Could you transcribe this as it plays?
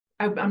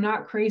I'm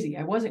not crazy.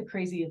 I wasn't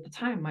crazy at the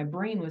time. My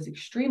brain was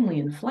extremely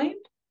inflamed.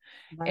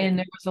 Right. And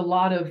there was a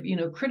lot of,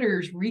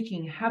 critters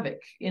wreaking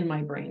havoc in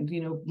my brain.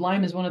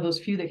 Lyme is one of those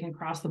few that can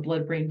cross the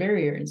blood-brain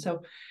barrier. And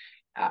so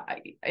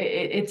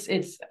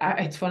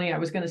it's funny. I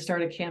was going to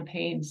start a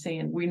campaign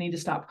saying we need to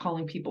stop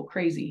calling people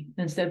crazy.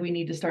 Instead, we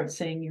need to start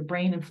saying your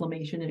brain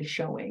inflammation is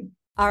showing.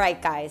 All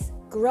right, guys,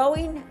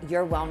 growing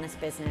your wellness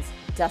business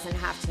doesn't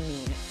have to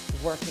mean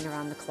working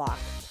around the clock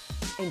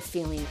and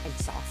feeling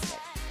exhausted.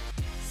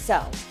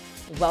 So,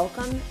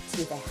 welcome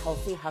to the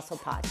Healthy Hustle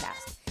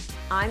Podcast.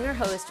 I'm your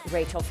host,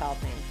 Rachel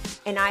Feldman,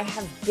 and I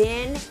have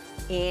been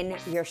in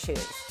your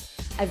shoes.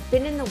 I've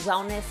been in the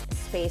wellness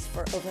space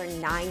for over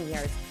 9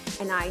 years,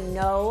 and I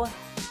know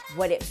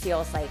what it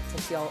feels like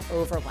to feel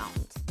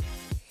overwhelmed.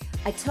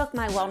 I took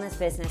my wellness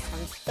business from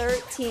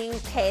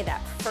 $13K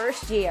that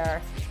first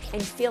year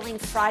and feeling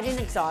fried and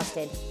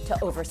exhausted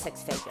to over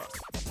 6 figures.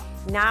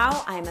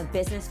 Now I'm a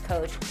business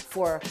coach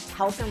for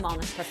health and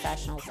wellness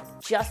professionals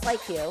just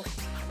like you,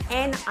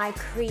 and I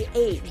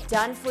create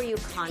done-for-you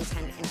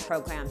content and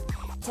programs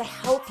to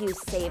help you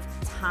save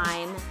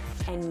time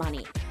and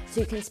money so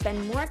you can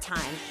spend more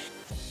time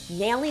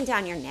nailing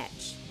down your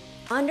niche,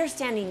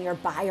 understanding your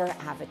buyer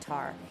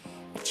avatar,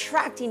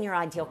 attracting your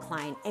ideal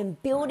client,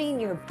 and building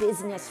your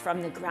business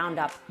from the ground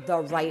up the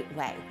right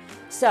way.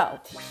 So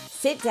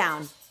sit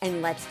down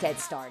and let's get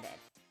started.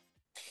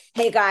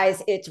 Hey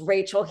guys, it's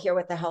Rachel here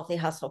with the Healthy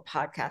Hustle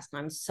Podcast. And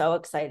I'm so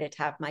excited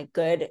to have my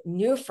good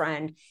new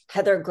friend,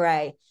 Heather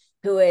Gray,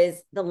 who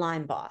is the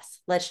Lyme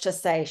boss. Let's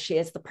just say she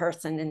is the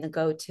person in the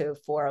go-to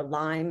for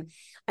Lyme.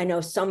 I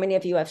know so many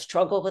of you have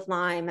struggled with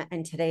Lyme,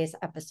 and today's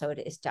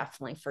episode is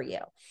definitely for you.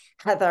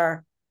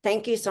 Heather,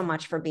 thank you so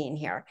much for being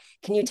here.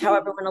 Can you tell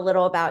everyone a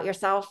little about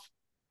yourself?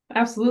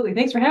 Absolutely.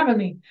 Thanks for having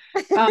me.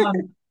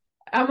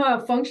 I'm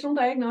a functional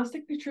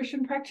diagnostic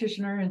nutrition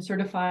practitioner and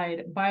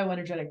certified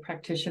bioenergetic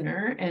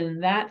practitioner,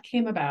 and that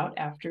came about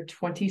after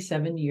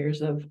 27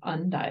 years of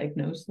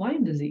undiagnosed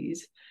Lyme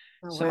disease.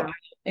 Oh, so wow. I'm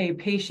a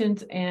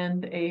patient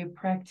and a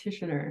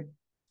practitioner.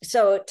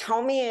 So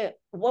tell me,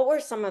 what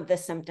were some of the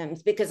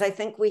symptoms? Because I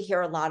think we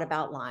hear a lot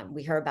about Lyme.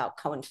 We hear about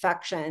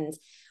co-infections,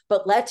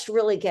 but let's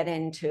really get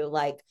into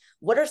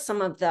what are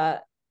some of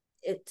the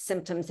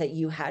symptoms that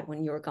you had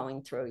when you were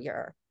going through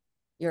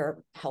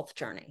your health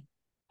journey?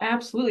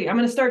 Absolutely. I'm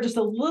going to start just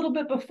a little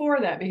bit before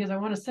that because I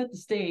want to set the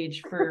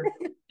stage for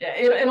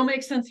it'll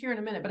make sense here in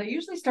a minute. But I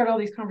usually start all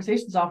these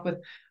conversations off with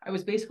I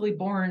was basically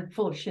born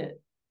full of shit,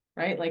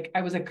 right? Like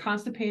I was a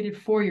constipated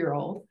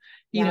 4-year-old,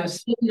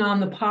 sitting on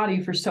the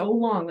potty for so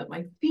long that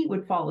my feet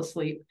would fall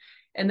asleep.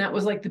 And that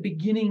was like the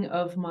beginning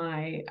of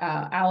my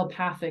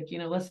allopathic,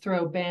 let's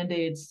throw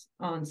Band-Aids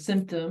on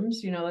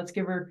symptoms, let's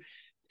give her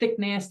thick,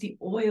 nasty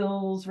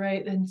oils,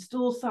 right? And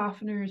stool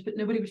softeners, but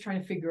nobody was trying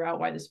to figure out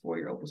why this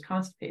 4-year-old was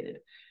constipated.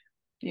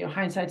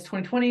 Hindsight's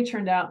 2020.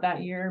 Turned out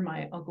that year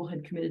my uncle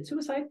had committed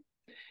suicide.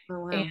 Oh,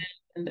 wow.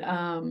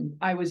 And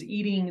I was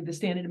eating the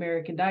standard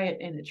American diet,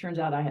 and it turns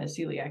out I had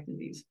celiac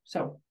disease.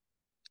 So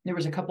there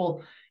was a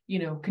couple,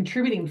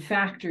 contributing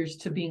factors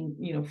to being,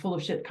 full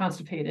of shit,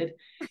 constipated.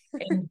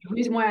 And the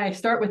reason why I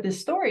start with this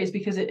story is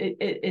because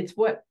it's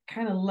what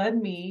kind of led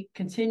me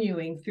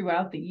continuing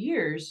throughout the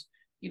years.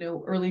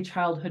 Early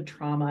childhood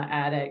trauma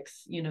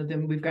addicts,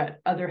 then we've got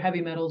other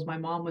heavy metals. My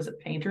mom was a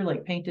painter,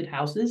 painted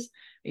houses.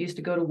 I used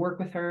to go to work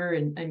with her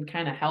and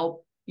kind of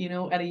help,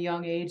 at a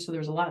young age. So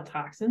there was a lot of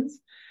toxins.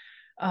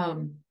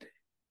 Then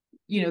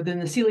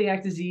the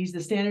celiac disease,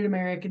 the standard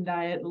American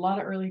diet, a lot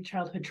of early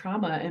childhood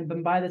trauma.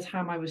 And by the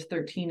time I was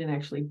 13 and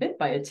actually bit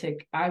by a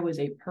tick, I was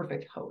a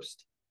perfect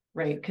host,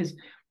 right? Because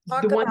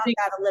Talk about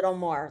that a little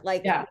more.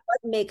 What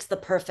makes the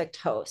perfect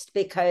host?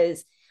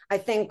 Because I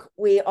think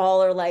we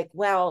all are like,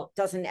 well,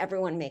 doesn't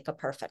everyone make a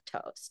perfect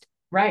host?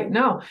 Right.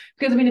 No,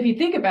 because if you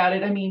think about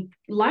it,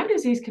 Lyme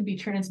disease can be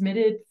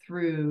transmitted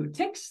through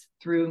ticks,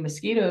 through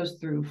mosquitoes,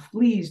 through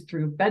fleas,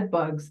 through bed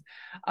bugs.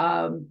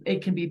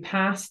 It can be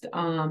passed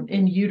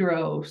in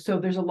utero. So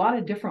there's a lot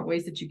of different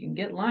ways that you can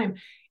get Lyme.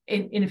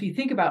 And if you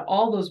think about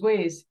all those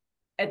ways,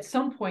 at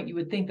some point you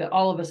would think that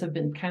all of us have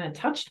been kind of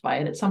touched by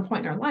it at some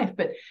point in our life,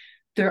 but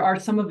there are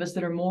some of us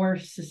that are more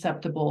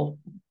susceptible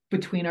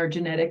between our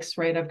genetics,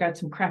 right? I've got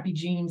some crappy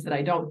genes that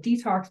I don't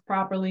detox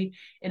properly,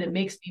 and it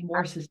makes me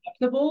more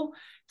susceptible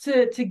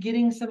to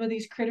getting some of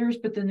these critters.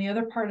 But then the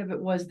other part of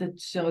it was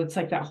that, so it's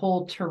like that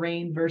whole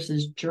terrain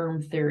versus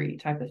germ theory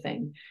type of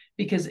thing.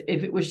 Because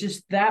if it was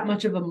just that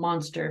much of a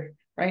monster,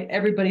 right?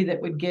 Everybody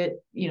that would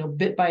get,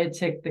 bit by a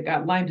tick that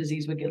got Lyme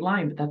disease would get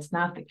Lyme, but that's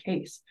not the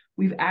case.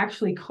 We've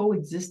actually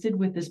coexisted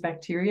with this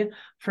bacteria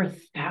for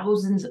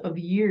thousands of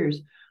years.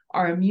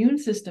 Our immune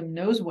system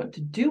knows what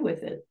to do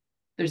with it.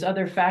 There's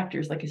other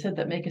factors, like I said,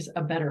 that make us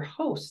a better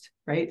host,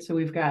 right? So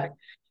we've got,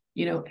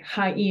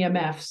 high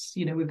EMFs,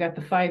 we've got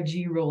the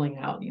 5G rolling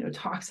out,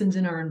 toxins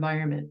in our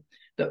environment,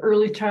 the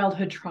early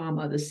childhood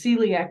trauma, the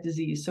celiac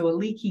disease, so a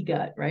leaky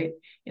gut, right?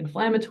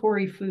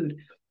 Inflammatory food,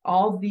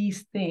 all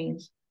these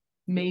things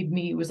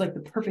it was like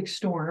the perfect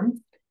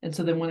storm. And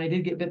so then when I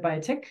did get bit by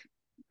a tick,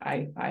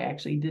 I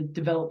actually did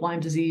develop Lyme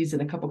disease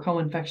and a couple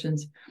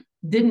co-infections.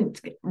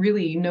 didn't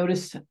really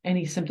notice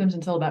any symptoms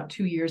until about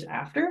 2 years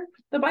after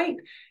the bite.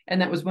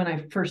 And that was when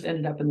I first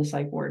ended up in the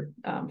psych ward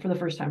for the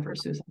first time for a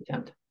suicide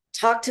attempt.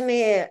 Talk to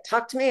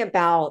me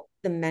about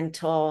the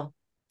mental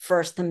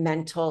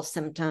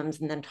symptoms,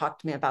 and then talk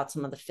to me about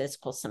some of the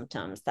physical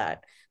symptoms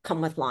that come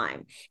with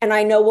Lyme. And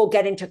I know we'll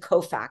get into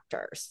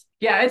cofactors.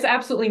 Yeah, it's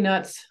absolutely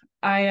nuts.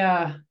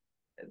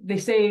 They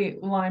say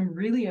Lyme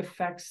really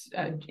affects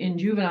in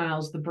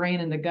juveniles the brain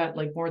and the gut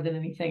like more than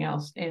anything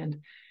else. And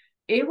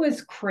it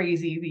was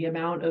crazy the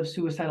amount of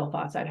suicidal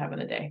thoughts I'd have in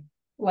a day.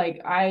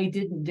 Like I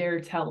didn't dare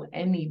tell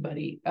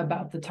anybody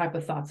about the type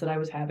of thoughts that I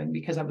was having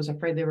because I was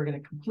afraid they were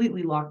going to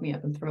completely lock me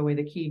up and throw away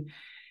the key.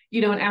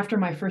 And after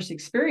my first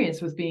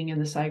experience with being in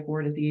the psych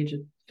ward at the age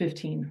of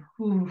 15,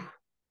 whew,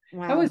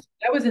 Wow.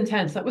 that was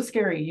intense. That was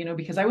scary,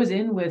 because I was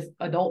in with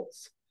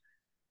adults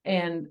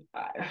and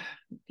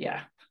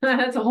yeah,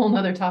 that's a whole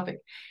nother topic.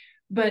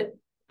 But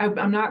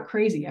I'm not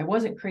crazy. I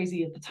wasn't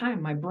crazy at the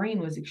time. My brain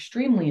was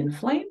extremely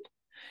inflamed.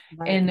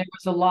 Right. And there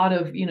was a lot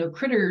of,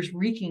 critters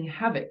wreaking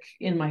havoc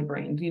in my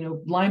brain.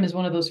 Lyme is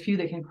one of those few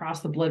that can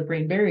cross the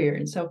blood-brain barrier.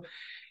 And so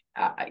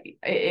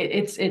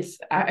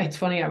it's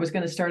funny. I was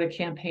going to start a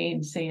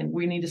campaign saying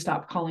we need to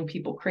stop calling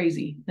people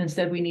crazy.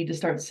 Instead, we need to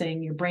start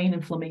saying your brain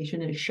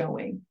inflammation is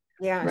showing.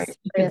 Yes. Right.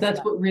 Because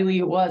that's what really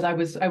it was. I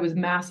was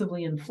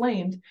massively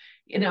inflamed,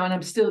 and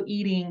I'm still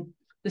eating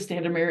the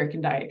standard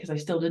American diet because I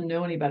still didn't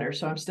know any better.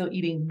 So I'm still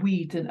eating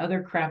wheat and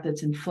other crap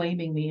that's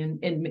inflaming me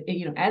and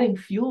adding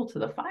fuel to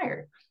the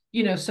fire.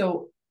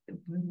 So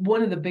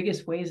one of the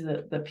biggest ways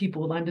that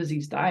people with Lyme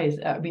disease die is,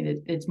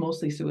 it's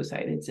mostly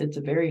suicide. It's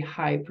a very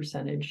high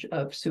percentage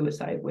of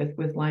suicide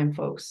with Lyme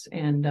folks.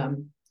 And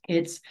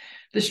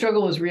the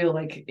struggle is real.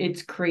 Like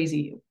it's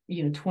crazy,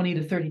 20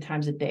 to 30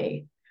 times a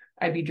day.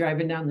 I'd be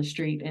driving down the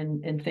street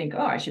and think,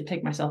 oh, I should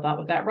take myself out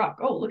with that rock.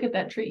 Oh, look at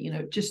that tree.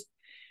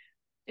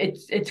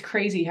 It's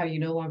crazy how you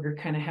no longer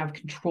kind of have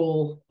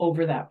control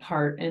over that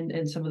part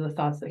and some of the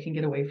thoughts that can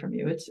get away from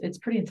you. It's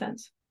pretty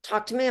intense.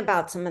 Talk to me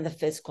about some of the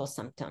physical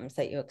symptoms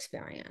that you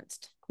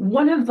experienced.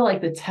 One of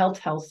the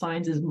telltale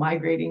signs is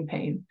migrating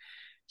pain.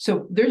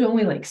 So there's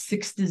only like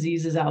 6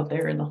 diseases out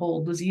there in the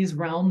whole disease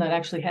realm that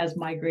actually has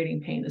migrating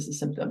pain as a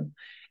symptom.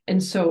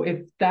 And so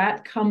if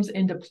that comes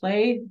into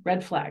play,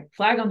 red flag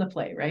on the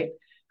play, right?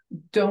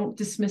 Don't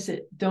dismiss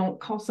it. Don't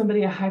call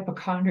somebody a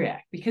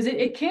hypochondriac because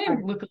it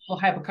can look a little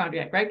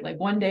hypochondriac, right? Like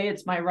one day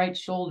it's my right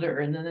shoulder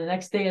and then the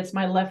next day it's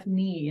my left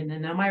knee and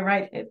then now my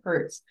right hip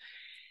hurts.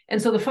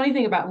 And so the funny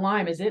thing about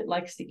Lyme is it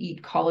likes to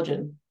eat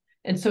collagen.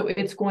 And so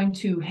it's going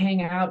to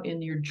hang out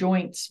in your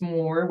joints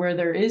more where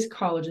there is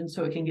collagen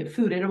so it can get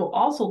food. It will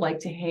also like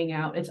to hang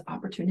out. It's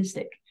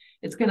opportunistic.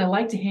 It's going to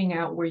like to hang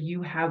out where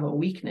you have a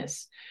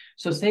weakness.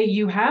 So say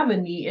you have a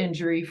knee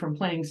injury from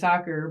playing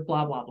soccer,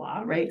 blah, blah,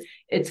 blah, right?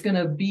 It's going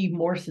to be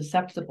more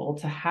susceptible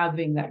to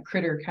having that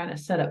critter kind of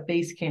set up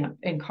base camp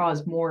and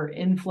cause more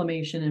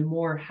inflammation and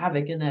more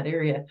havoc in that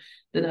area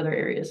than other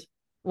areas.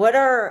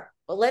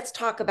 Let's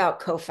talk about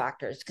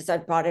cofactors because I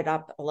brought it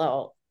up a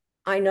little.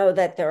 I know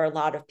that there are a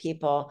lot of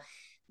people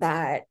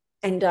that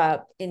end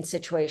up in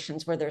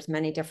situations where there's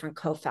many different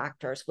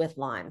cofactors with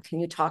Lyme. Can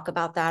you talk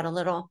about that a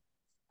little?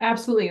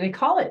 Absolutely. They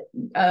call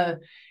it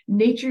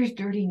nature's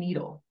dirty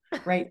needle,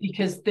 right?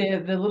 Because the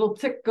little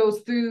tick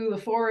goes through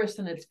the forest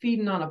and it's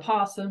feeding on a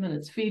possum and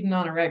it's feeding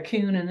on a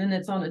raccoon and then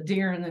it's on a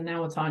deer and then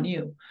now it's on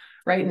you,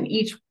 right? And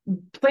each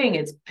thing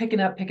it's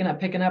picking up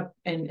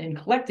and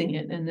collecting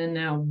it. And then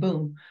now,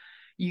 boom,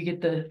 you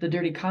get the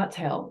dirty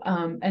cocktail.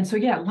 And so,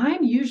 yeah,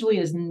 Lyme usually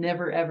is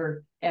never,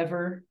 ever,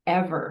 ever,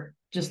 ever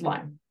just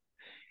Lyme.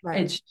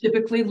 Right. It's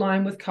typically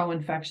Lyme with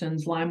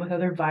co-infections, Lyme with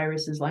other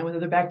viruses, Lyme with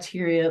other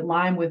bacteria,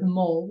 Lyme with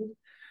mold.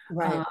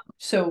 Right.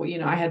 So,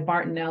 I had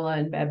Bartonella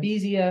and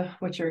Babesia,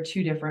 which are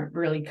 2 different,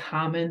 really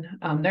common.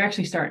 They're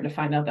actually starting to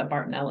find out that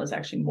Bartonella is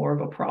actually more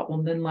of a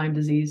problem than Lyme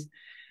disease.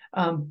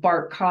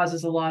 Bart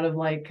causes a lot of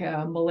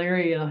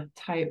malaria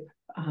type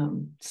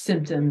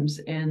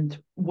symptoms. And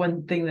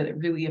one thing that it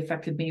really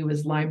affected me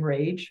was Lyme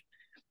rage.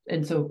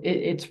 And so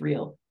it's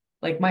real.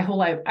 Like my whole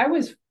life, I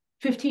was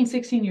 15,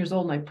 16 years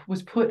old, and I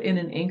was put in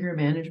an anger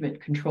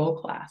management control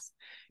class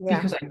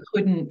because I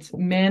couldn't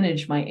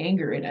manage my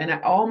anger. And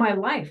all my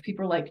life,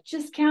 people are like,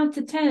 just count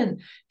to 10,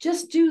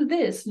 just do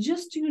this,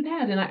 just do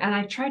that. And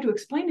I tried to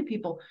explain to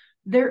people,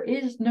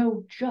 there's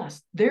no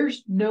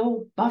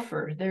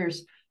buffer.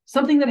 There's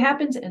something that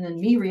happens and then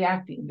me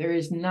reacting. There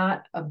is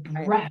not a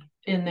breath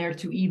in there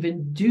to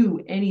even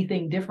do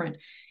anything different.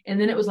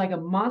 And then it was like a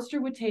monster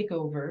would take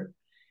over.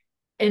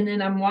 And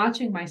then I'm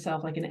watching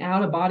myself like an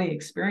out of body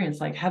experience,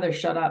 like Heather,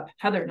 shut up,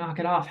 Heather, knock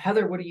it off.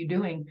 Heather, what are you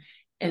doing?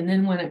 And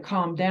then when it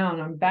calmed down,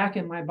 I'm back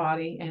in my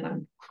body and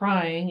I'm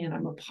crying and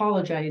I'm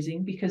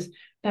apologizing because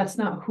that's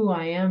not who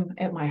I am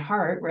at my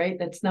heart, right?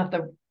 That's not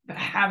the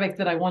havoc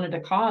that I wanted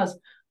to cause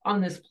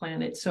on this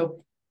planet.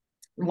 So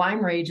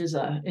Lyme rage is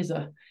a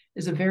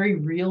very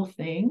real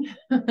thing.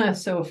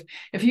 So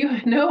if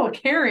you know a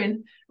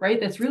Karen, right,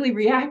 that's really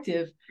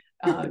reactive,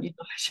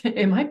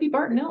 it might be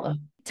Bartonella.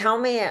 Tell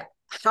me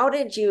how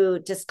did you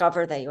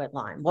discover that you had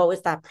Lyme? What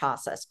was that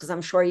process? Because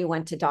I'm sure you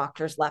went to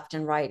doctors left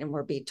and right and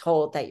were being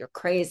told that you're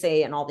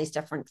crazy and all these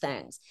different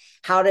things.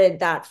 How did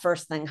that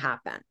first thing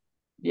happen?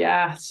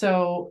 Yeah.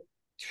 So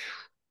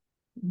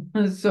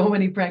so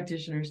many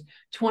practitioners,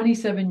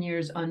 27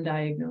 years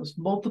undiagnosed,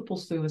 multiple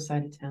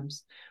suicide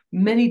attempts,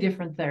 many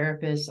different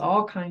therapists,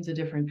 all kinds of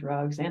different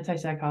drugs,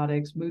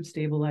 antipsychotics, mood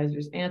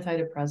stabilizers,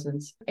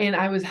 antidepressants. And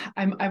I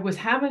was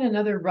having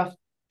another rough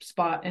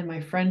spot, and my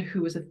friend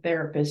who was a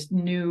therapist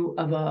knew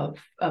of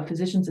a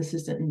physician's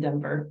assistant in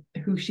Denver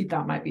who she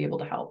thought might be able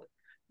to help.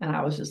 And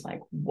I was just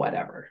like,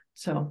 whatever.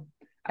 So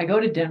I go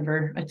to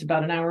Denver. It's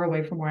about an hour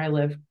away from where I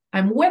live.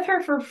 I'm with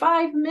her for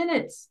 5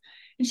 minutes.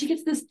 And she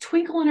gets this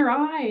twinkle in her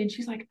eye and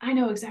she's like, I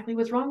know exactly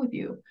what's wrong with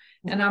you.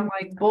 And I'm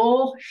like,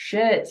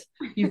 bullshit.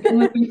 You've been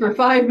with me for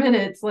 5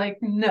 minutes. Like,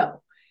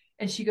 no.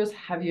 And she goes,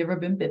 have you ever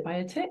been bit by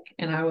a tick?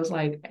 And I was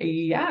like,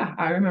 yeah,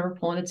 I remember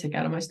pulling a tick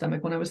out of my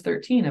stomach when I was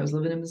 13. I was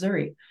living in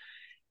Missouri.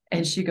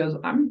 And she goes,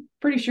 I'm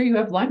pretty sure you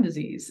have Lyme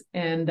disease.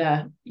 And,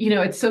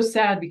 it's so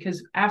sad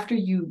because after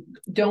you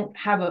don't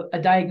have a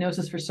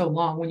diagnosis for so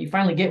long, when you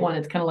finally get one,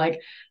 it's kind of like,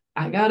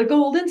 I got a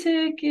golden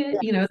ticket.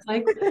 It's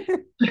like,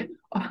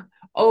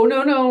 oh,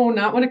 no,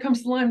 not when it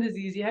comes to Lyme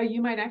disease. Yeah,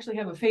 you might actually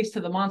have a face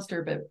to the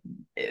monster, but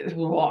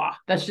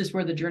that's just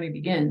where the journey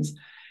begins.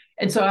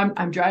 And so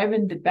I'm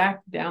driving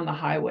back down the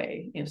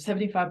highway,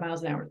 75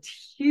 miles an hour,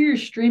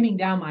 tears streaming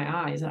down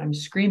my eyes. And I'm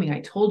screaming, I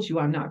told you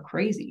I'm not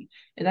crazy.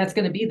 And that's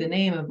going to be the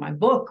name of my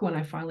book when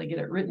I finally get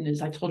it written,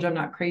 is I told you I'm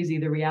not crazy,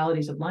 the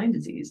realities of Lyme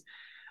disease.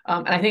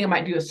 And I think I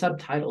might do a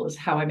subtitle is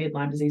how I made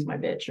Lyme disease my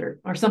bitch,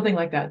 or something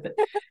like that. But,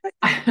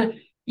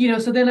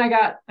 so then I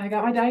got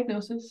my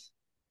diagnosis.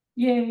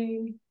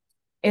 Yay.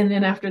 And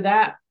then after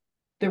that,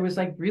 there was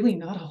like really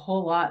not a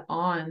whole lot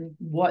on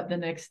what the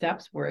next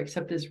steps were,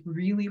 except this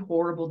really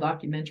horrible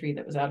documentary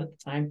that was out at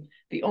the time.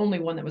 The only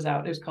one that was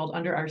out, it was called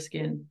Under Our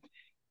Skin.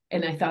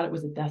 And I thought it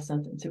was a death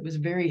sentence. It was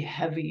very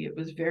heavy. It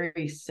was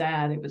very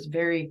sad. It was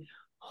very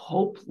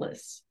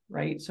hopeless.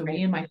 Right. So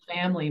me and my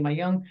family,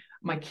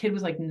 my kid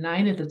was like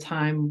 9 at the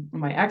time.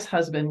 My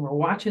ex-husband were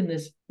watching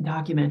this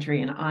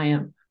documentary and I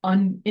am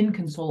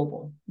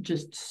inconsolable,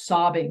 just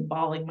sobbing,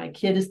 bawling. My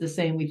kid is the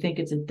same. We think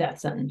it's a death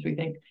sentence. We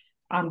think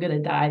I'm going to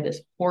die this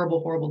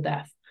horrible, horrible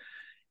death.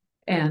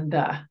 And,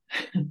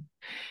 and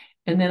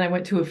then I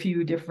went to a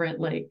few different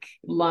like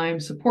Lyme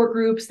support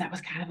groups. That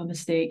was kind of a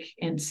mistake.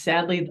 And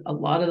sadly, a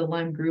lot of the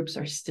Lyme groups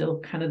are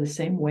still kind of the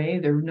same way.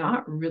 They're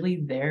not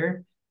really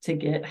there to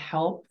get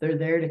help. They're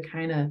there to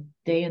kind of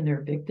stay in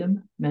their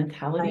victim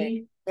mentality.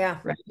 Right. Yeah.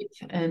 Right.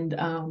 And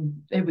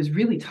it was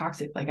really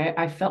toxic. Like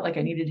I felt like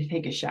I needed to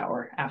take a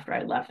shower after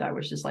I left. I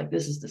was just like,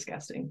 this is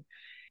disgusting.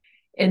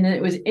 And then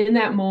it was in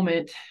that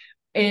moment,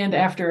 and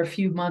after a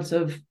few months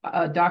of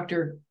a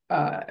doctor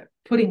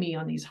putting me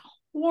on these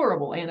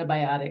horrible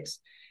antibiotics,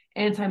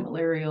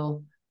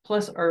 anti-malarial,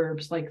 plus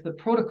herbs, like the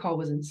protocol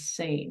was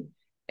insane.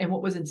 And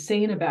what was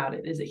insane about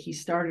it is that he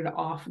started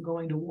off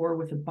going to war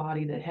with a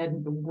body that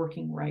hadn't been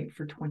working right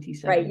for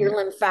 27 Right. years. Your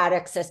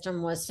lymphatic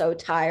system was so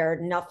tired,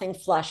 nothing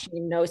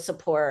flushing, no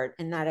support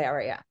in that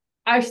area.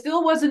 I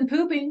still wasn't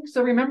pooping.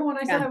 So remember when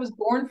I said I was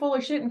born full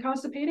of shit and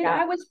constipated?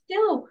 Yeah. I was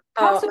still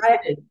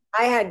constipated.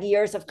 I had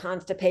years of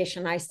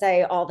constipation. I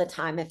say all the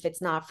time, if it's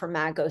not for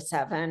Mago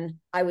 7,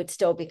 I would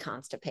still be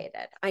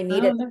constipated. I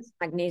needed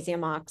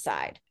magnesium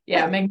oxide.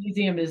 Yeah,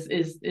 magnesium is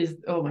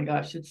oh my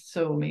gosh, it's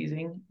so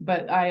amazing.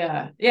 But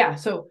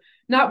so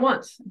not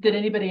once did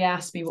anybody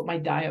ask me what my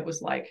diet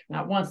was like.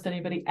 Not once did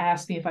anybody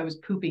ask me if I was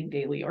pooping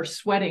daily or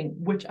sweating,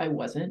 which I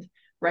wasn't.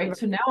 Right.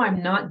 So now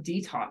I'm not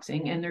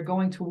detoxing, and they're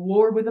going to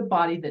war with a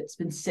body that's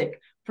been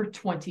sick for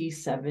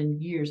 27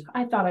 years.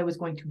 I thought I was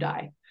going to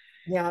die.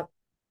 Yeah.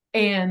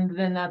 And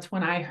then that's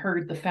when I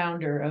heard the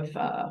founder of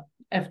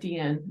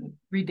FDN,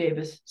 Reed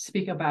Davis,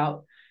 speak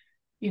about,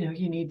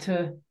 you need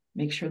to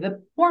make sure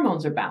that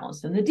hormones are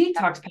balanced and the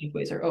detox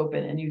pathways are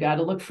open, and you got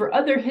to look for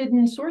other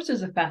hidden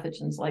sources of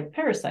pathogens like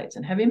parasites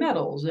and heavy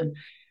metals. And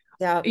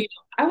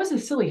I was a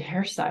silly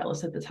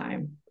hairstylist at the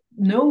time.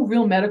 No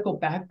real medical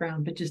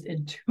background, but just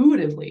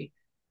intuitively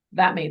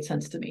that made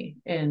sense to me.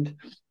 And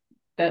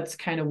that's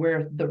kind of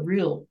where the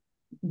real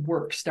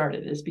work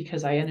started, is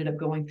because I ended up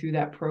going through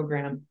that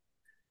program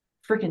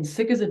freaking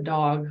sick as a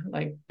dog,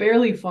 like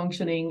barely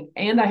functioning.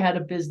 And I had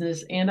a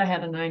business and I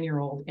had a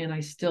 9-year-old, and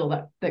I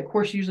still, that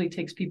course usually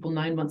takes people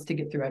 9 months to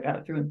get through. I got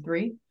it through in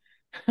 3.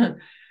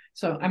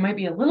 So I might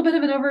be a little bit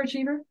of an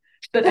overachiever,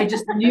 but I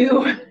just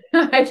knew,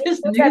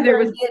 there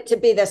was to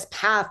be this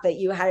path that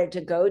you had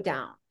to go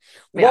down.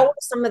 What were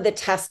some of the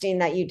testing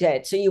that you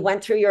did? So you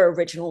went through your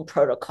original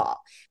protocol,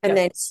 and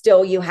then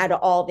still you had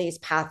all these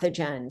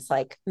pathogens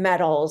like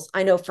metals.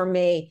 I know for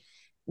me,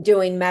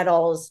 doing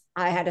metals,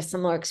 I had a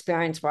similar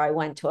experience where I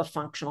went to a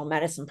functional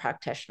medicine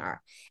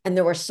practitioner, and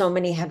there were so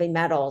many heavy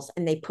metals,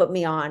 and they put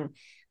me on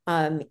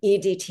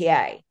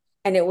EDTA.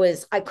 And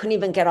I couldn't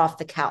even get off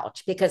the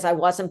couch because I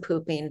wasn't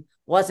pooping,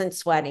 wasn't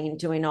sweating,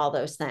 doing all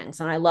those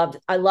things. And I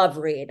love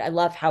Reed. I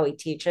love how he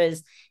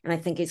teaches. And I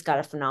think he's got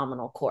a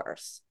phenomenal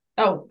course.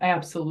 Oh,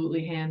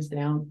 absolutely, hands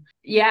down.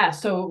 Yeah.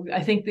 So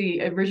I think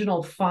the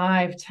original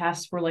 5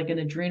 tests were like an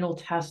adrenal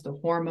test, a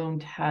hormone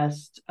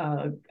test,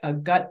 a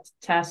gut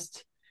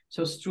test.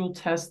 So stool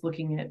test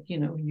looking at,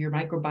 your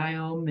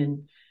microbiome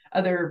and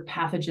other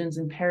pathogens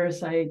and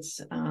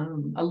parasites,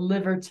 a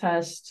liver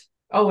test.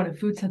 Oh, and a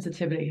food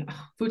sensitivity.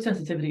 Oh, food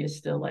sensitivity is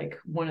still like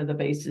one of the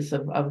basis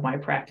of my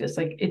practice.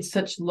 Like it's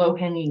such low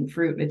hanging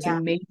fruit. It's Yeah.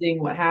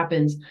 amazing what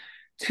happens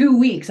 2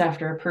 weeks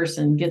after a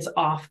person gets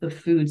off the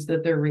foods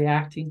that they're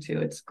reacting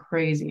to. It's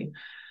crazy.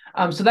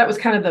 So that was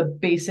kind of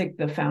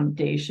the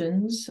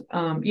foundations,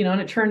 and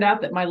it turned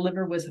out that my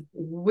liver was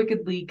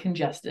wickedly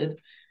congested.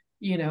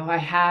 I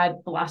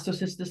had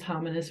blastocystis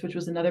hominis, which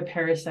was another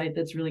parasite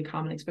that's really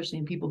common, especially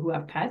in people who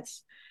have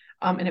pets.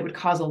 And it would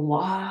cause a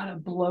lot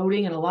of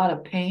bloating and a lot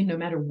of pain no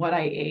matter what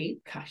I ate.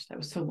 Gosh, that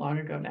was so long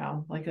ago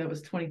now. Like that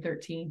was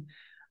 2013.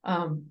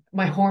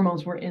 My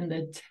hormones were in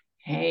the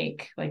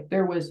tank. Like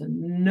there was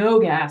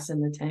no gas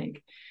in the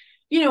tank.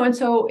 And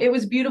so it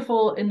was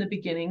beautiful in the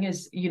beginning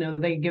is,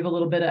 they give a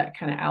little bit of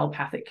kind of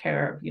allopathic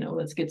care of,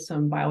 let's get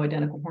some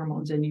bioidentical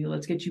hormones in you.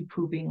 Let's get you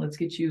pooping. Let's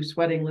get you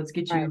sweating. Let's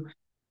get Right.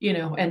 you,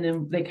 and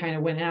then they kind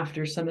of went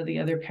after some of the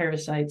other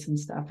parasites and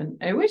stuff.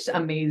 And it was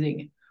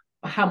amazing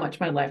how much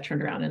my life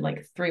turned around in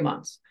like 3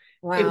 months.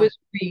 It Wow. was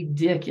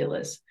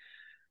ridiculous.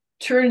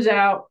 Turns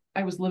out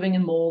I was living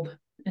in mold.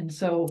 And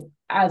so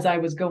as I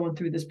was going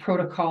through this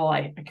protocol,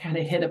 I kind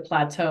of hit a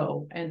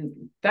plateau.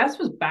 And that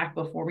was back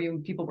before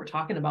people were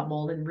talking about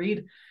mold. And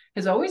Reed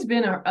has always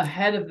been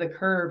ahead of the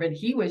curve. And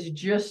he was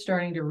just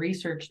starting to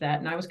research that.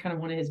 And I was kind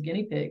of one of his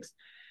guinea pigs.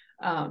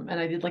 And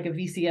I did like a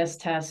VCS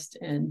test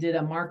and did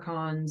a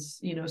Marcon's,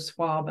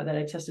 swab that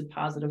I tested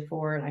positive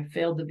for. And I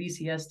failed the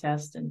VCS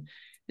test. And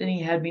then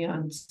he had me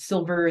on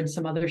silver and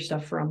some other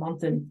stuff for a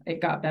month and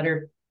it got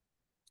better.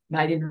 And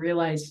I didn't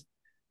realize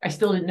I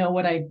still didn't know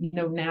what I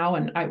know now.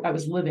 And I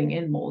was living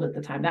in mold at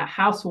the time. That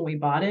house, when we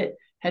bought it,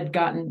 had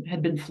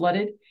been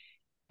flooded.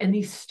 And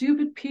these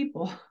stupid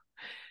people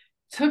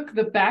took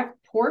the back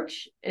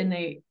porch and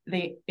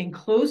they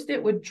enclosed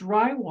it with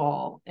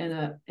drywall and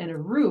a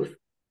roof,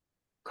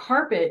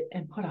 carpet,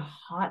 and put a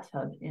hot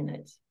tub in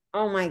it.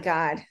 Oh my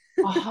God.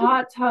 A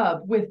hot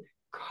tub with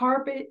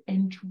carpet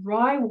and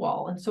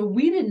drywall. And so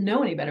we didn't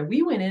know any better.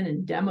 We went in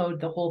and demoed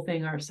the whole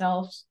thing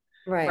ourselves,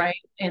 Right. right?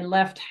 And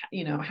left,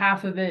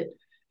 half of it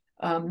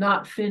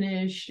not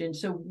finished. And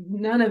so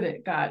none of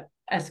it got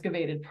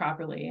excavated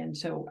properly. And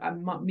so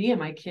me and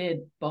my kid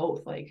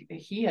both, like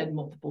he had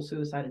multiple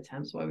suicide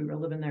attempts while we were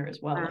living there as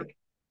well. Wow. Like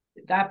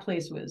that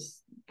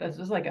was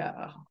like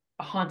a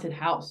haunted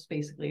house,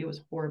 basically. It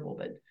was horrible,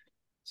 but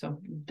so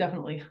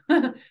definitely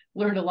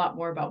learned a lot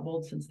more about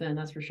mold since then,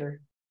 that's for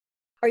sure.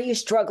 Are you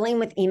struggling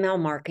with email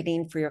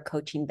marketing for your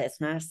coaching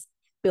business?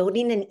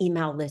 Building an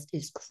email list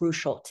is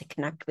crucial to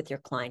connect with your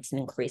clients and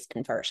increase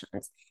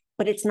conversions,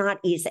 but it's not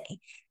easy.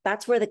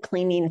 That's where the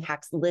Cleaning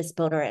Hacks List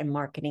Builder and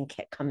Marketing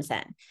Kit comes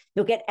in.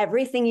 You'll get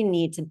everything you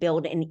need to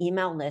build an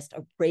email list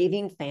of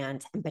raving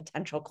fans and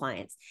potential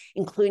clients,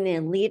 including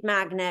a lead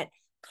magnet,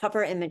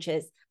 cover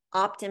images,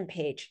 opt-in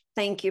page,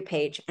 thank you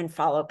page, and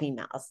follow-up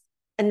emails.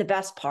 And the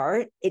best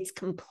part, it's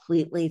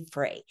completely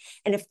free.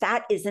 And if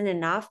that isn't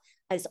enough,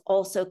 I've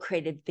also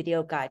created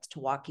video guides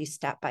to walk you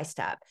step by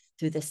step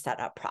through the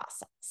setup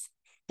process.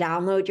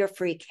 Download your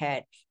free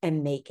kit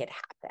and make it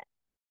happen.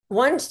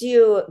 Once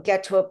you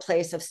get to a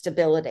place of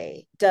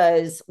stability,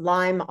 does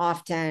Lyme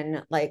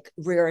often like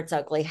rear its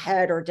ugly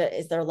head, or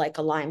is there like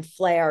a Lyme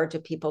flare? Do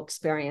people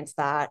experience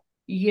that?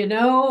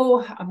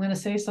 I'm going to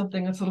say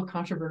something that's a little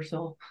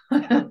controversial.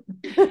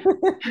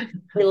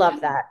 We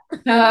love that.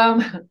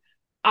 um,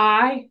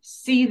 I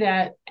see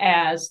that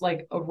as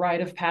like a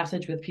rite of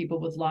passage with people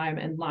with Lyme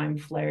and Lyme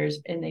flares,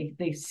 and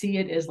they see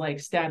it as like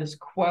status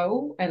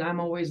quo. And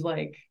I'm always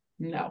like,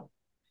 no.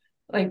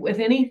 Like with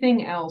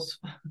anything else,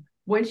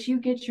 once you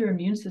get your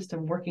immune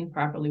system working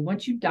properly,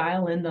 once you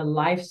dial in the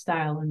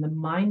lifestyle and the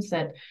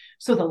mindset.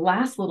 So the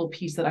last little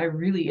piece that I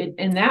really,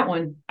 and that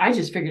one I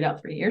just figured out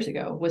 3 years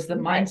ago, was the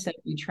Right. mindset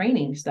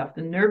retraining stuff,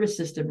 the nervous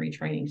system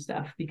retraining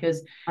stuff.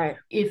 Because Right.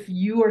 if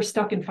you are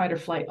stuck in fight or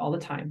flight all the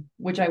time,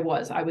 which I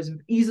was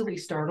easily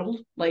startled.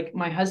 Like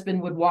my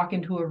husband would walk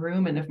into a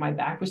room, and if my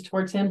back was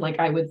towards him, like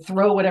I would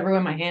throw whatever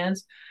in my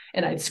hands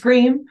and I'd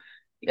scream.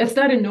 It's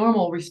not a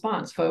normal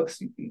response, folks.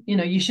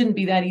 You shouldn't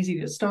be that easy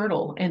to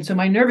startle. And so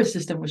my nervous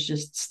system was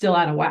just still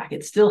out of whack.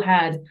 It still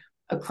had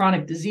a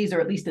chronic disease,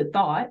 or at least it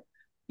thought,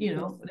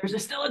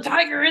 there's still a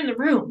tiger in the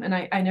room. And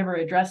I never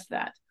addressed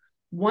that.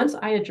 Once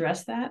I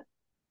addressed that,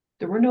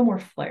 there were no more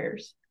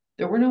flares.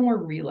 There were no more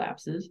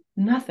relapses,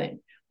 nothing.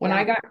 When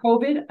I Yeah. got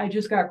COVID, I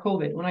just got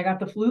COVID. When I got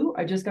the flu,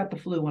 I just got the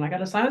flu. When I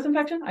got a sinus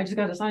infection, I just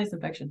got a sinus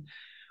infection.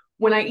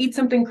 When I eat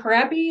something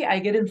crappy, I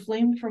get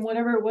inflamed from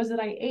whatever it was that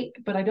I ate,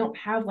 but I don't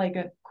have like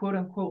a quote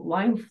unquote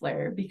Lyme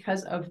flare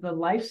because of the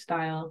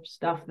lifestyle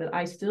stuff that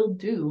I still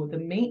do, the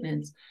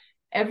maintenance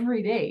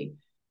every day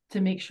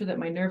to make sure that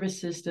my nervous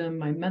system,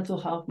 my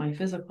mental health, my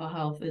physical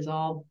health is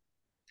all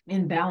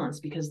in balance,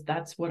 because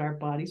that's what our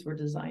bodies were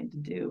designed to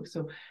do.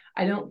 So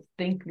I don't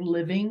think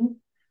living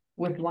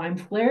with Lyme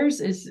flares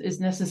is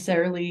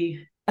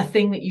necessarily a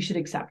thing that you should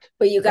accept.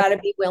 But you got to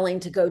be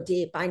willing to go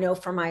deep. I know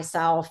for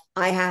myself,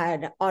 I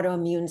had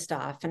autoimmune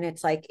stuff, and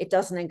it's like it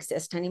doesn't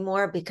exist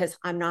anymore because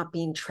I'm not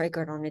being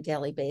triggered on a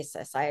daily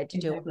basis. I had to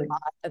do a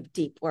lot of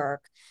deep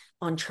work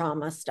on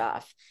trauma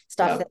stuff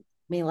that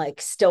me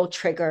like still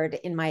triggered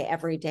in my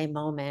everyday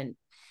moment.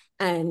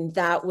 And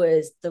that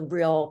was the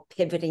real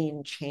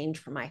pivoting change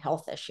for my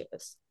health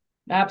issues.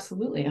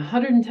 Absolutely,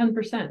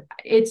 110%.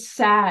 It's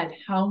sad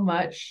how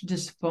much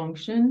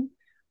dysfunction.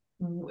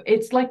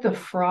 It's like the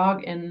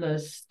frog in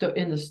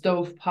the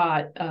stove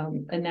pot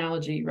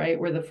analogy, right?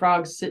 Where the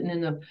frog's sitting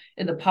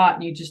in the pot,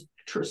 and you just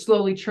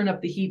slowly turn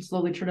up the heat,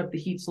 slowly turn up the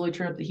heat, slowly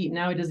turn up the heat.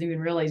 Now he doesn't even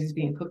realize he's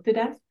being cooked to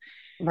death.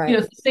 Right.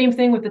 It's the same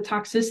thing with the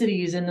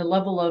toxicities and the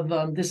level of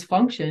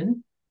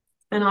dysfunction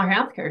in our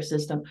healthcare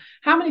system.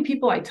 How many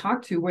people I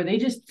talk to where they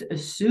just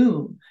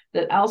assume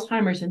that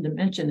Alzheimer's and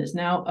dementia is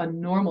now a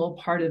normal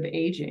part of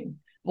aging?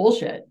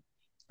 Bullshit.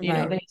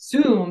 They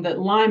assume that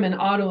Lyme and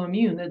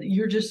autoimmune, that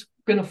you're just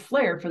going to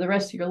flare for the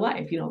rest of your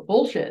life.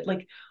 Bullshit.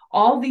 Like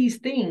all these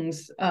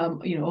things,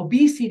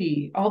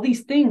 obesity, all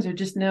these things are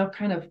just now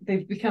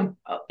they've become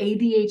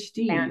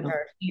ADHD,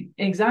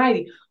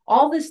 anxiety.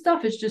 All this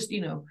stuff is just,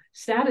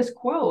 status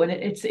quo, and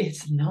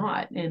it's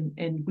not.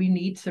 And we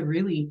need to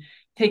really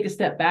take a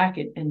step back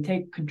and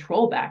take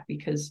control back,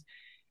 because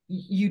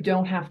you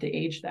don't have to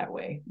age that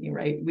way.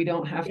 Right? We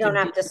don't have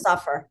to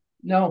suffer.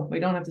 No, we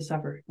don't have to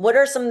suffer. What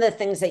are some of the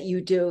things that you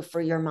do for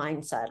your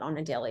mindset on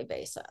a daily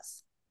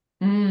basis?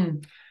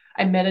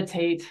 I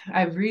meditate.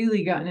 I've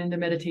really gotten into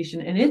meditation,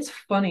 and it's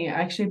funny. I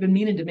actually have been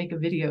meaning to make a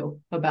video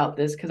about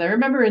this, because I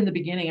remember in the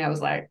beginning I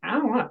was like, I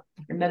don't want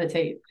to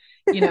meditate.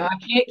 I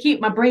can't keep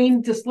my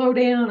brain to slow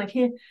down.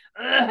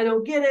 I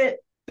don't get it.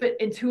 But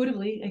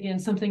intuitively, again,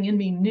 something in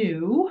me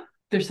knew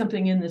there's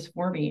something in this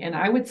for me, and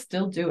I would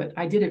still do it.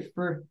 I did it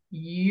for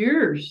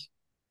years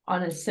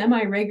on a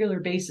semi-regular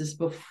basis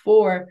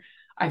before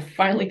I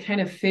finally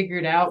kind of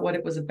figured out what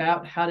it was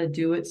about, how to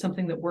do it,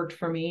 something that worked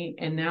for me.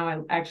 And now I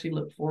actually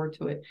look forward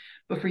to it.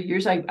 But for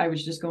years, I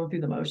was just going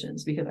through the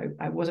motions because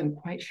I wasn't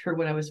quite sure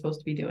what I was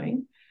supposed to be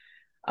doing.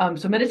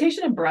 So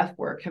meditation and breath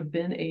work have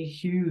been a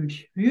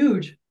huge,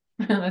 huge,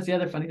 that's the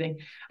other funny thing.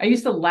 I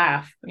used to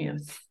laugh,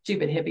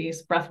 stupid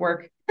hippies, breath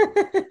work.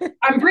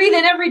 I'm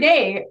breathing every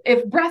day.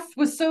 If breath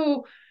was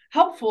so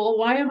helpful,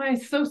 why am I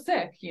so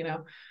sick?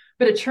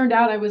 But it turned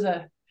out I was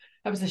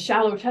a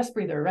shallow chest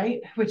breather,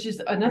 right? Which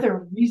is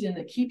another reason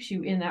that keeps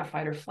you in that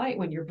fight or flight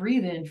when you're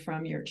breathing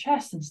from your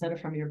chest instead of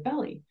from your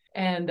belly.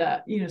 And,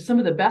 some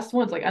of the best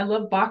ones, like I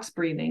love box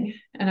breathing,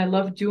 and I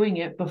love doing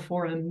it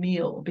before a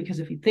meal, because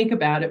if you think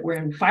about it, we're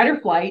in fight or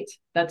flight.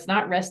 That's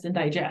not rest and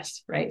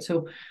digest, right?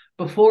 So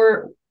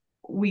before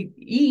we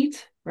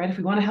eat, right, if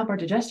we want to help our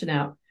digestion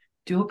out,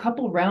 do a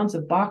couple rounds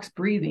of box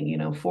breathing,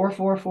 4,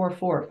 4, 4,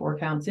 4, 4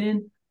 counts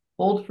in,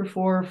 hold for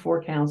 4,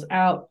 4 counts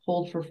out,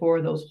 hold for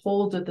 4. Those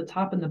holds at the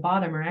top and the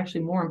bottom are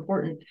actually more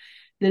important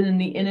than in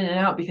the in and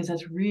out, because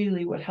that's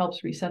really what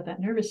helps reset that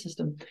nervous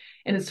system.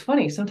 And it's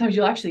funny, sometimes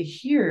you'll actually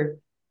hear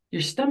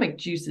your stomach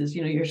juices,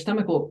 your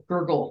stomach will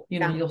gurgle,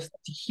 you'll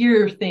start to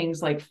hear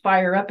things like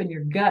fire up in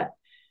your gut,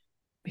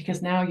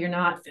 because now you're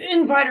not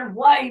in fight or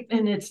flight.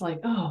 And it's like,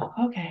 oh,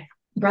 okay.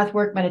 Breath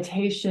work,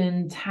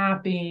 meditation,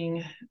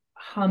 tapping,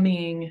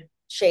 humming,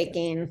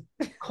 shaking,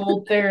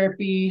 cold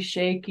therapy,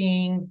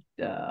 shaking.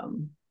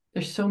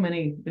 There's so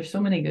many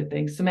good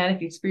things.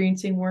 Somatic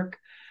experiencing work.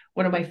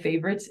 One of my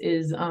favorites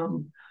is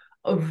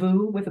a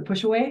VU with a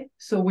push away.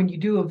 So when you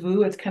do a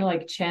VU, it's kind of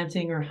like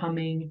chanting or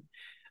humming,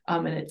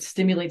 and it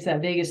stimulates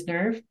that vagus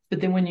nerve.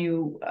 But then when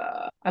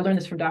I learned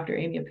this from Dr.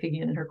 Amy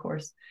Apigian in her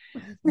course,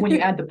 when you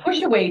add the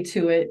push away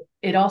to it,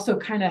 it also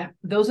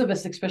those of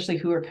us, especially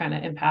who are kind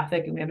of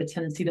empathic and we have a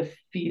tendency to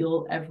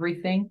feel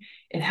everything,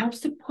 it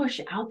helps to push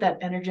out that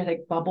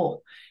energetic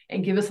bubble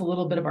and give us a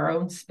little bit of our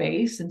own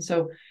space. And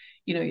so,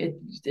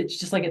 it's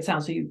just like it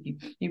sounds. So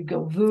you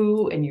go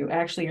VU, and you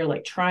actually are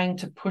like trying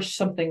to push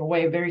something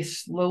away very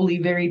slowly,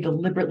 very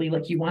deliberately,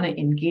 like you want to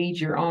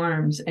engage your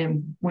arms.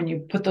 And when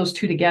you put those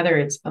two together,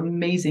 it's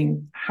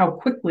amazing how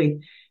quickly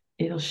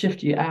it'll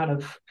shift you out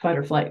of fight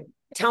or flight.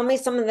 Tell me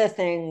some of the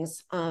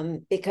things,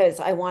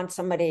 because I want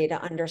somebody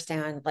to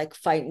understand like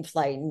fight and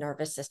flight and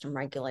nervous system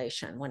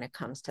regulation when it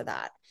comes to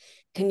that.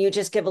 Can you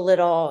just give a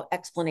little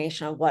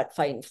explanation of what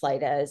fight and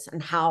flight is,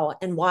 and how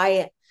and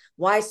why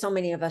so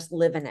many of us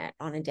live in it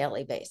on a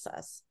daily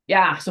basis?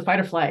 Yeah. So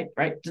fight or flight,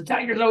 right? The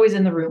tiger's always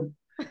in the room.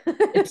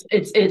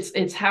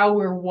 It's how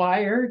we're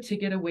wired to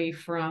get away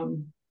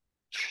from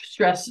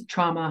stress,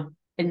 trauma.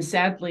 And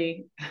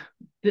sadly,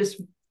 this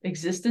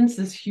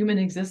human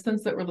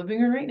existence that we're living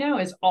in right now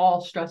is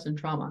all stress and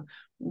trauma.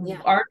 Yeah.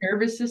 Our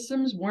nervous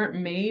systems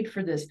weren't made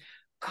for this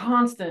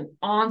constant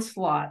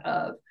onslaught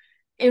of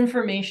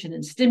information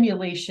and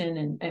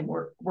stimulation, and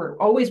we're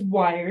always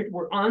wired.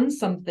 We're on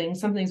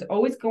something's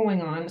always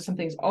going on,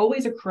 something's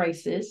always a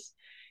crisis.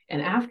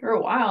 And after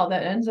a while,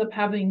 that ends up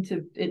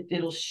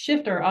it'll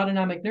shift our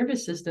autonomic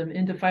nervous system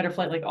into fight or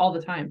flight, like all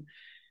the time.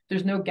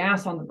 There's no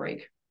gas on the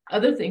brake.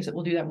 Other things that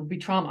will do that will be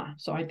trauma.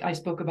 So I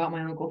spoke about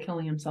my uncle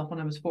killing himself when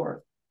I was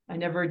 4. I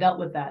never dealt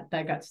with that.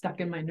 That got stuck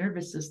in my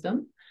nervous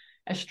system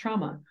as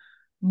trauma.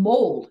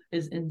 Mold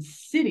is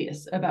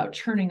insidious about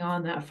turning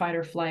on that fight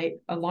or flight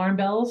alarm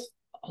bells,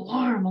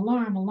 alarm,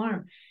 alarm,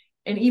 alarm.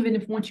 And even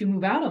if once you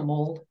move out of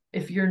mold,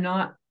 if you're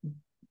not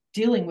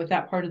dealing with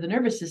that part of the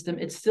nervous system,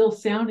 it's still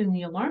sounding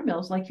the alarm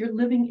bells like you're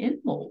living in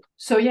mold.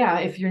 So yeah,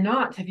 if you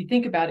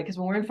think about it, because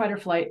when we're in fight or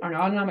flight, our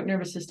autonomic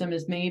nervous system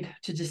is made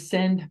to just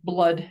send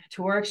blood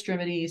to our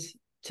extremities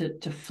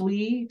to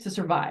flee, to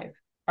survive.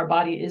 Our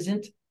body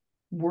isn't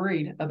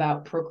worried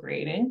about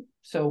procreating.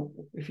 So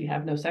if you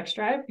have no sex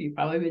drive, you've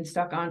probably been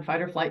stuck on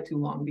fight or flight too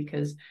long,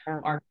 because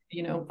our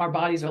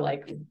bodies are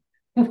like,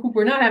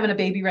 we're not having a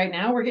baby right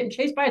now. We're getting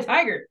chased by a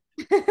tiger.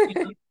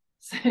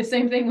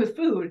 Same thing with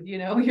food.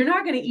 You're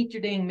not going to eat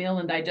your dang meal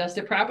and digest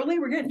it properly.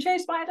 We're getting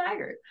chased by a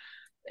tiger.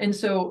 And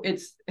so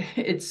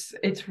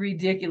it's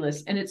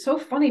ridiculous. And it's so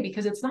funny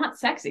because it's not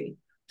sexy.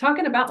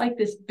 Talking about like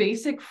this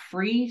basic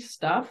free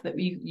stuff that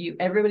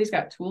everybody's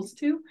got tools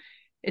to.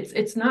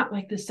 It's not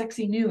like the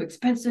sexy new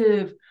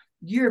expensive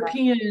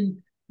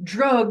European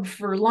drug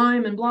for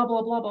Lyme and blah,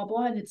 blah, blah, blah,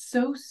 blah. And it's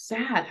so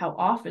sad how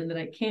often that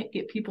I can't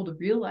get people to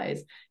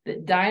realize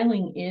that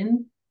dialing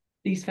in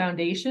these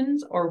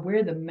foundations are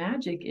where the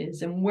magic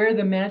is and where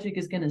the magic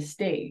is going to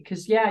stay.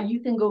 Because yeah, you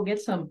can go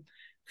get some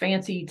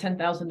fancy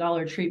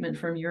 $10,000 treatment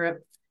from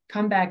Europe,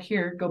 come back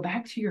here, go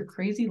back to your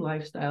crazy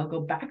lifestyle, go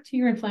back to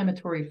your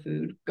inflammatory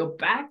food, go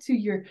back to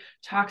your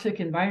toxic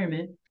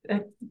environment.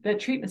 That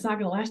treatment's not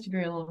going to last you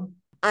very long.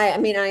 I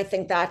mean, I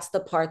think that's the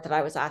part that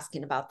I was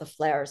asking about the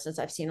flares, is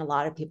I've seen a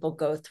lot of people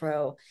go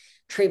through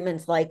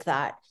treatments like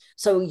that.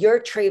 So your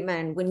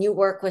treatment, when you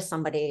work with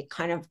somebody,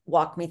 kind of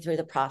walk me through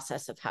the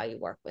process of how you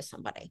work with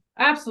somebody.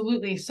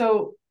 Absolutely.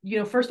 So,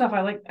 first off,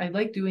 I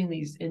like doing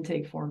these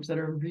intake forms that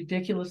are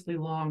ridiculously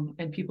long,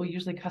 and people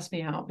usually cuss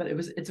me out, but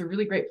it's a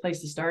really great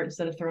place to start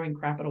instead of throwing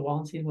crap at a wall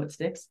and seeing what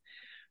sticks.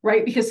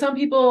 Right. Because some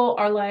people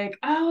are like,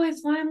 oh,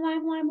 it's Lyme,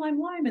 Lyme, Lyme, Lyme,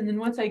 Lyme. And then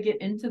once I get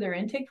into their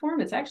intake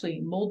form, it's actually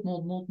mold,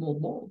 mold, mold,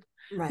 mold, mold,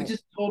 right, which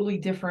is totally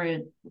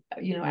different,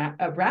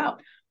 a route.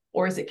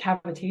 Or is it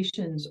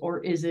cavitations,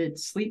 or is it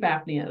sleep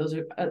apnea? Those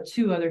are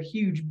 2 other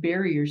huge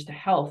barriers to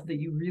health that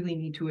you really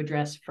need to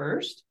address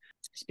first.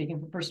 Speaking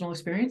from personal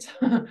experience,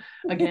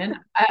 again,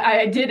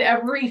 I did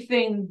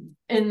everything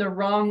in the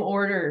wrong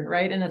order,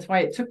 right? And that's why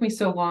it took me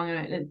so long,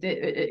 and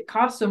it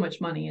cost so much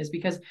money, is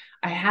because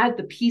I had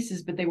the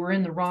pieces, but they were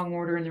in the wrong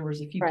order, and there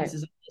was a few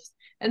pieces of this.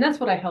 And that's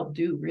what I help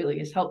do, really,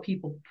 is help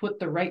people put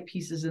the right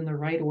pieces in the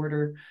right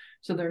order,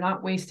 so they're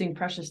not wasting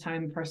precious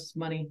time, precious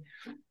money.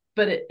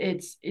 But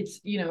it's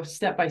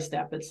step by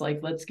step. It's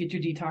like, let's get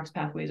your detox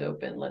pathways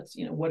open. Let's,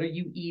 what are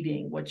you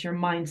eating? What's your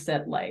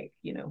mindset like?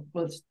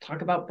 Let's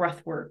talk about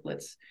breath work.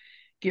 Let's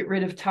get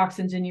rid of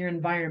toxins in your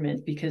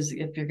environment, because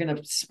if you're going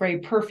to spray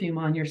perfume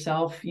on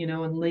yourself,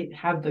 and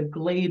have the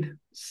Glade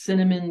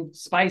cinnamon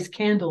spice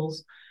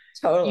candles,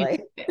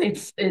 totally,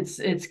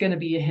 it's going to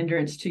be a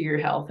hindrance to your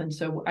health. And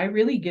so I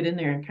really get in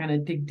there and kind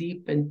of dig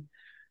deep. And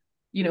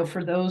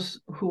for those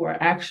who are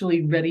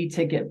actually ready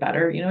to get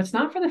better, it's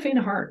not for the faint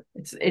of heart.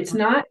 It's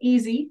not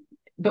easy,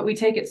 but we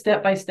take it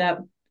step by step,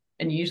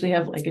 and you usually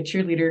have like a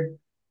cheerleader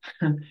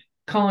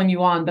calling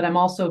you on. But I'm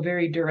also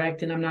very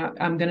direct, and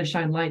I'm going to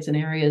shine lights in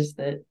areas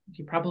that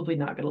you're probably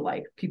not going to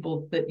like.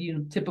 People that,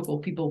 typical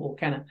people will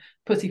kind of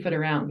pussyfoot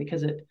around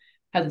because it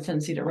has a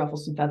tendency to ruffle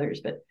some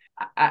feathers. But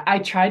I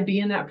tried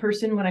being that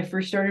person when I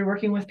first started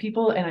working with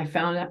people, and I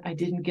found that I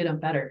didn't get them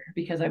better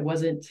because I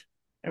wasn't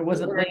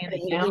laying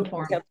it down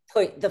for them.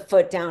 Put the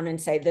foot down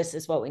and say, this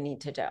is what we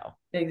need to do.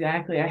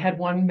 Exactly. I had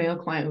one male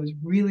client who was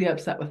really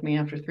upset with me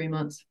after 3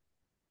 months.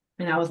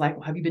 And I was like,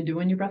 well, have you been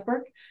doing your breath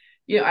work?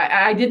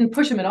 I didn't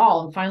push him at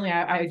all. And finally,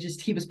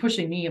 he was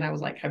pushing me, and I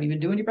was like, have you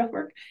been doing your breath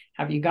work?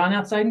 Have you gone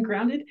outside and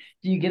grounded?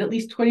 Do you get at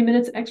least 20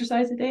 minutes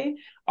exercise a day?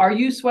 Are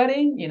you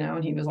sweating?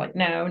 And he was like,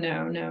 no,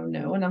 no, no,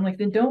 no. And I'm like,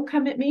 then don't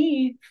come at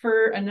me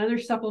for another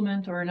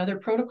supplement or another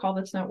protocol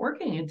that's not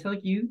working until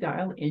you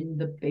dial in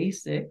the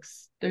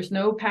basics. There's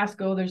no pass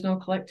go. There's no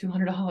collect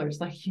 $200.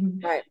 Like you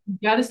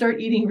got to start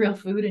eating real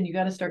food, and you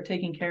got to start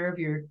taking care of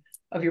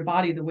your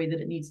body the way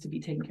that it needs to be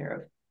taken care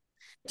of.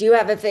 Do you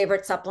have a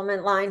favorite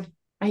supplement line?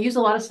 I use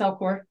a lot of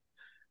Cellcore,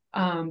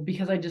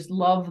 because I just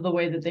love the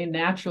way that they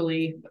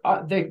naturally,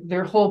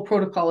 their whole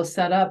protocol is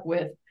set up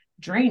with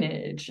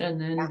drainage, and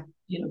then,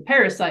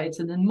 parasites,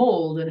 and then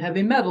mold and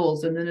heavy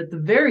metals. And then at the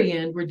very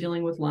end, we're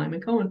dealing with Lyme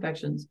and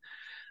co-infections.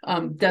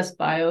 Desk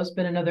Bio has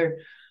been another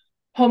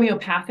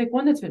homeopathic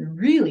one that's been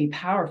really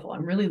powerful.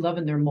 I'm really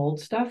loving their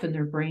mold stuff and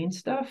their brain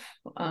stuff.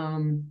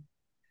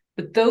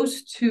 But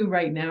those 2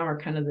 right now are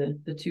kind of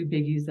the 2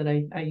 biggies that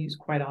I use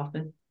quite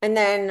often. And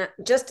then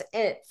just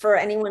for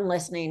anyone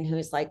listening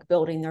who's like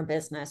building their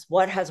business,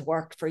 what has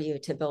worked for you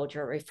to build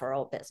your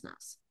referral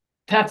business?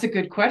 That's a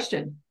good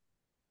question.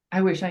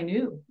 I wish I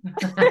knew.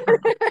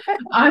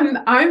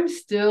 I'm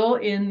still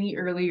in the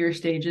earlier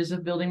stages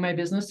of building my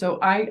business. So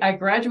I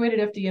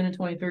graduated FDN in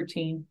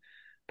 2013,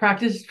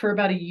 practiced for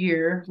about a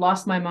year,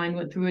 lost my mind,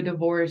 went through a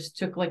divorce,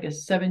 took like a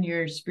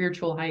 7-year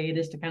spiritual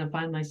hiatus to kind of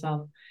find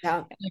myself. Yeah.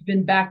 And I've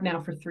been back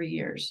now for 3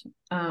 years.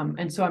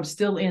 And so I'm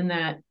still in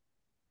that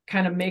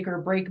kind of make or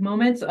break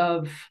moments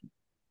of,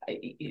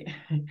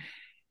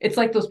 it's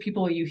like those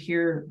people you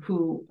hear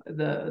who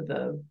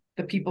the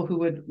people who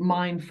would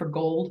mine for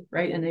gold,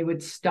 right? And they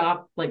would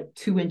stop like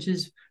 2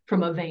 inches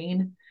from a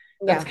vein.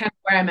 That's Yeah. kind of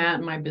where I'm at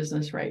in my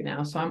business right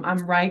now. So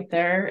I'm right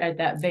there at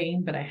that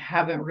vein, but I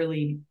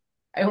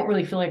don't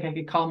really feel like I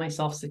could call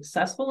myself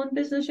successful in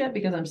business yet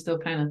because I'm still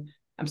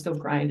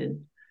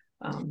grinding.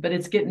 But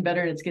it's getting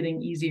better and it's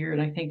getting easier.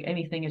 And I think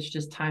anything, it's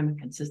just time and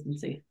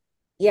consistency.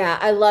 Yeah,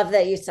 I love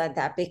that you said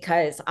that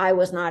because I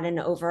was not an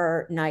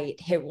overnight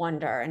hit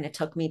wonder and it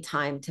took me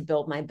time to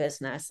build my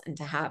business and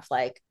to have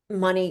like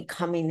money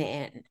coming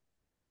in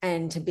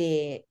and to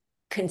be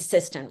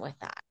consistent with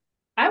that.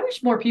 I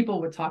wish more people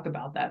would talk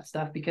about that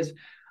stuff because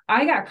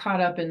I got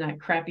caught up in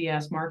that crappy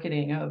ass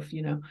marketing of,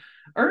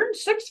 earn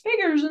 6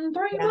 figures in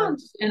 3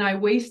 months. And I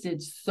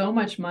wasted so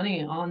much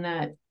money on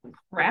that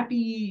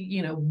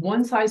crappy,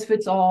 one size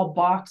fits all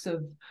box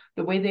of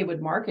the way they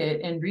would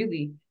market. And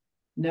really,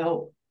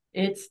 no,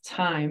 it's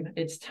time.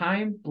 It's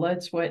time,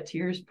 blood, sweat,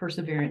 tears,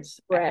 perseverance.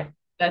 Right.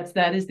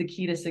 That is the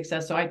key to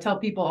success. So I tell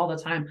people all the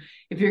time,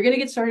 if you're going to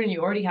get started and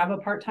you already have a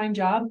part-time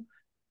job,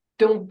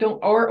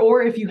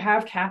 or if you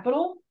have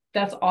capital,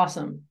 that's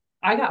awesome.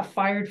 I got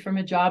fired from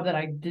a job that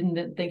I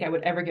didn't think I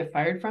would ever get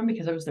fired from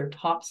because I was their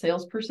top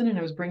salesperson and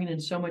I was bringing in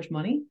so much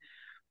money.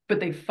 But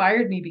they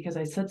fired me because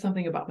I said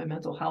something about my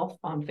mental health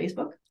on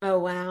Facebook. Oh,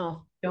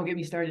 wow. Don't get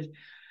me started.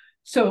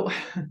 So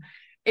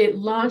it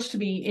launched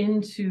me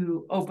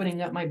into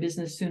opening up my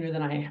business sooner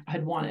than I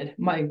had wanted.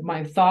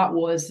 My thought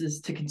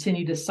is to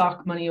continue to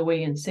sock money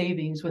away in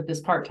savings with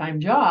this part-time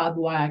job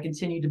while I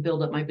continue to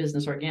build up my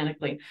business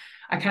organically.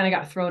 I kind of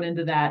got thrown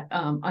into that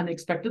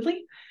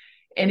unexpectedly.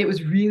 And it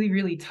was really,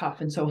 really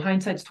tough. And so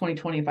hindsight's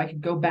 2020. If I could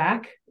go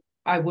back,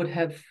 I would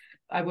have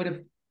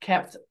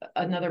kept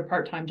another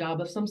part-time job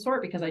of some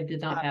sort because I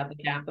did not have the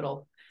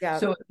capital. Yeah.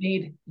 So it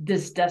made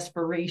this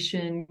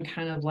desperation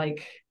kind of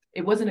like,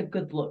 it wasn't a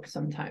good look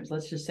sometimes.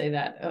 Let's just say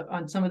that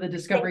on some of the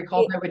discovery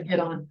calls I would get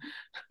on.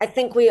 I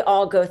think we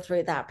all go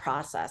through that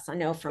process. I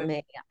know for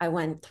me, I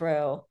went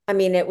through,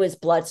 it was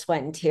blood,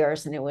 sweat, and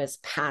tears, and it was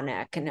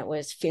panic, and it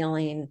was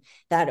feeling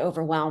that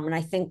overwhelm. And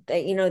I think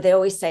that, they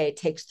always say it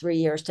takes 3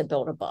 years to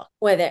build a book,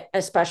 whether,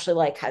 especially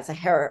like has a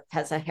hair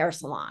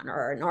salon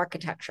or an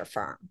architecture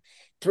firm,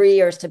 3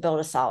 years to build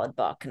a solid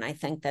book. And I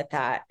think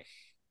that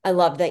I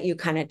love that you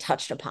kind of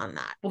touched upon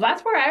that. Well,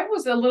 that's where I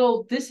was a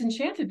little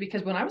disenchanted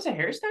because when I was a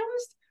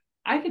hairstylist,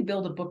 I could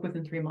build a book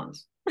within 3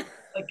 months.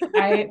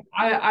 Like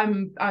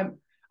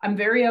I'm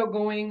very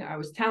outgoing. I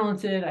was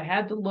talented. I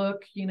had the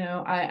look,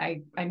 I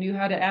knew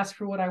how to ask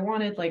for what I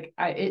wanted. Like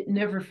it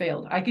never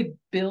failed. I could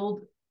build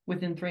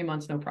within 3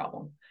 months, no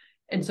problem.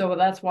 And so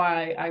that's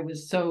why I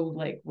was so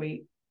like,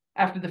 wait,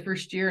 after the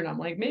first year, and I'm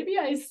like, maybe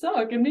I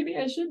suck and maybe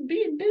I shouldn't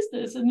be in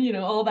business and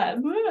all that.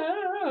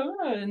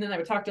 And then I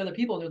would talk to other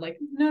people and they're like,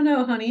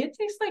 no, honey, it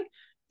takes like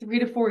 3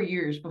 to 4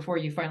 years before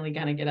you finally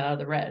kind of get out of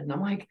the red. And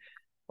I'm like,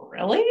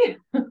 really?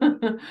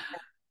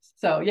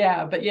 So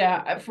yeah, but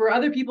yeah, for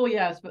other people,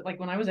 yes. But like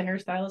when I was a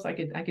hairstylist,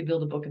 I could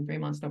build a book in 3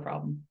 months, no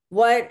problem.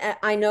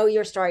 I know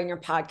you're starting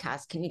your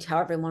podcast. Can you tell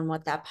everyone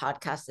what that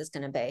podcast is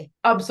going to be?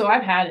 So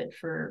I've had it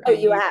for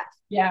you have?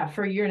 Yeah,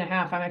 for a year and a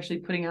half. I'm actually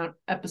putting out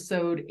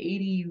episode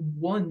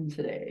 81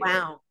 today.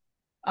 Wow.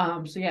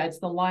 So yeah, it's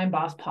the Lyme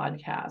Boss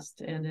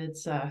podcast, and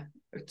it's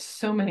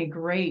so many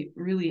great,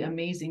 really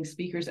amazing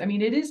speakers.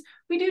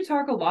 We do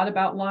talk a lot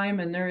about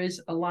Lyme, and there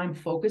is a Lyme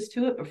focus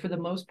to it, but for the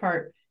most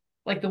part,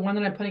 like the one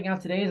that I'm putting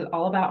out today is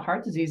all about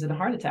heart disease and a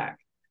heart attack.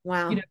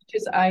 Wow.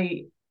 Because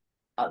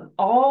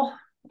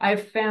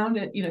I've found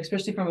it,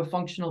 especially from a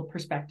functional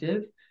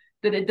perspective,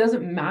 that it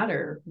doesn't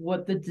matter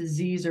what the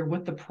disease or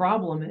what the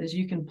problem is.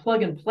 You can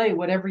plug and play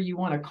whatever you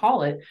want to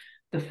call it.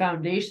 The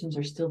foundations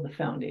are still the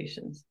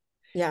foundations.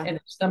 Yeah. And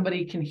if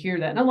somebody can hear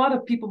that, and a lot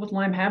of people with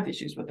Lyme have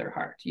issues with their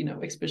heart,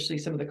 especially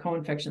some of the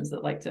co-infections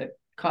that like to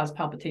cause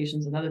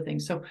palpitations and other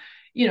things. So,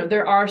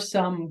 there are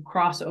some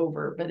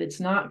crossover, but it's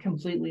not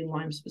completely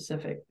Lyme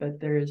specific, but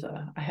there is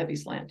a heavy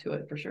slant to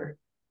it for sure.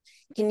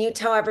 Can you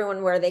tell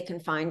everyone where they can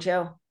find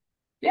you?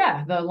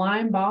 Yeah, the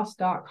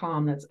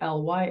lymeboss.com. That's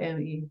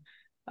LYME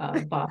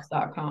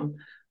boss.com.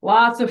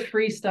 Lots of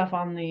free stuff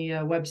on the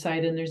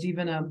website. And there's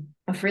even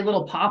a free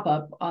little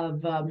pop-up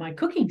of my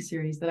cooking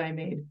series that I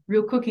made,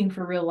 Real Cooking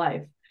for Real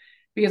Life,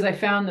 because I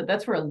found that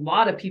that's where a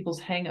lot of people's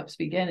hangups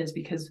begin, is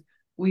because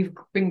we've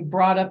been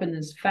brought up in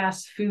this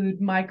fast food,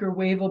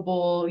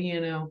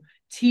 microwavable,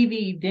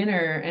 TV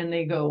dinner, and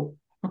they go,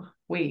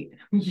 wait,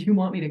 you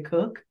want me to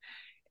cook?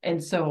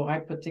 And so I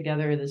put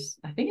together this,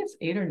 I think it's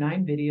 8 or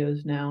 9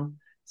 videos now,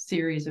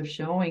 series of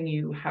showing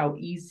you how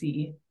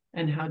easy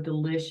and how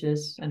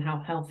delicious and how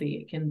healthy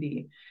it can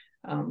be.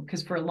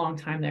 Because for a long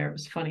time there, it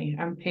was funny.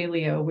 I'm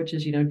paleo, which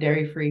is,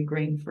 dairy-free,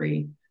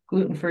 grain-free,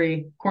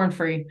 gluten-free,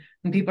 corn-free.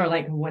 And people are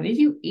like, what did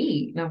you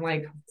eat? And I'm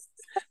like,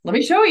 let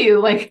me show you.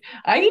 Like,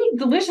 I eat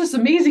delicious,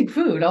 amazing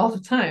food all the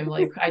time.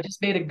 Like, I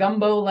just made a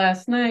gumbo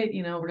last night.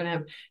 We're gonna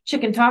have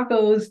chicken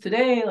tacos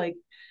today. Like,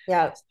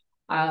 Yeah.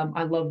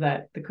 I love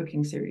that, the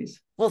cooking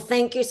series. Well,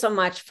 thank you so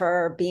much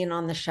for being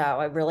on the show.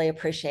 I really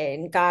appreciate it.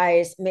 And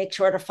guys, make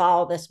sure to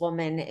follow this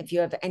woman. If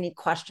you have any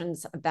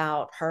questions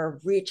about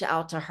her, reach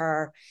out to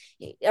her.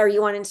 Are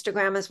you on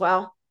Instagram as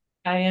well?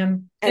 I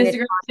am And it's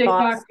Instagram,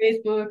 boss.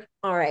 TikTok, Facebook.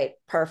 All right,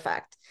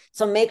 perfect.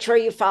 So make sure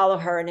you follow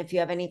her. And if you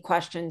have any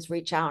questions,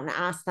 reach out and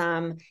ask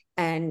them.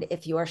 And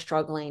if you are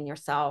struggling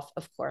yourself,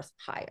 of course,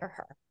 hire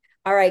her.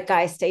 All right,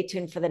 guys, stay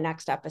tuned for the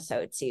next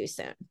episode. See you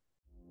soon.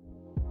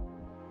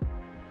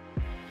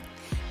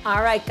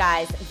 All right,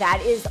 guys,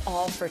 that is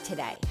all for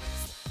today.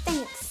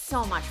 Thanks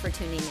so much for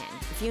tuning in.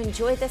 If you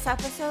enjoyed this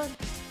episode,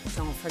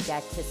 don't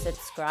forget to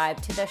subscribe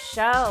to the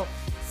show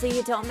so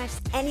you don't miss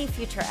any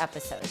future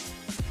episodes.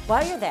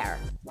 While you're there,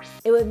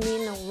 it would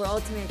mean the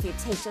world to me if you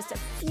take just a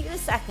few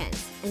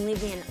seconds and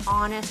leave me an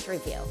honest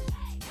review.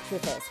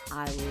 Truth is,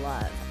 I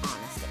love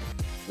honesty.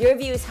 Your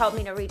reviews help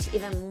me to reach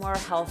even more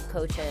health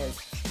coaches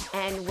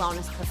and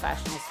wellness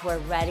professionals who are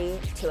ready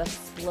to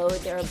explode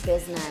their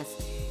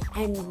business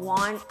and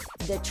want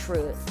the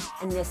truth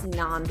in this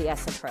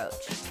non-BS approach.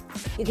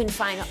 You can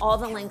find all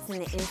the links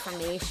and the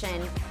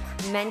information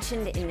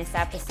mentioned in this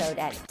episode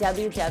at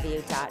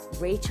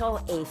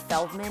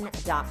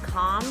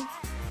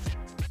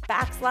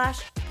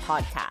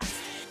www.rachaelafeldman.com/podcast.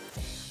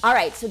 All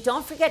right, so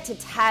don't forget to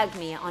tag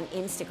me on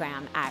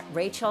Instagram at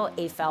Rachel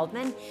A.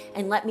 Feldman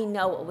and let me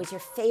know what was your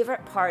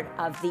favorite part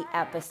of the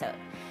episode.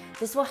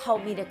 This will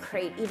help me to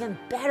create even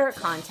better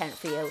content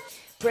for you,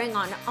 bring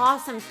on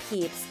awesome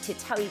peeps to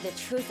tell you the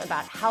truth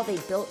about how they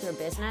built their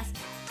business,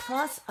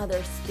 plus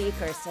other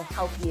speakers to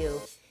help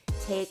you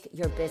take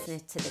your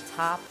business to the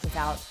top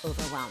without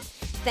overwhelm.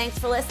 Thanks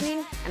for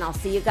listening, and I'll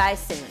see you guys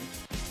soon.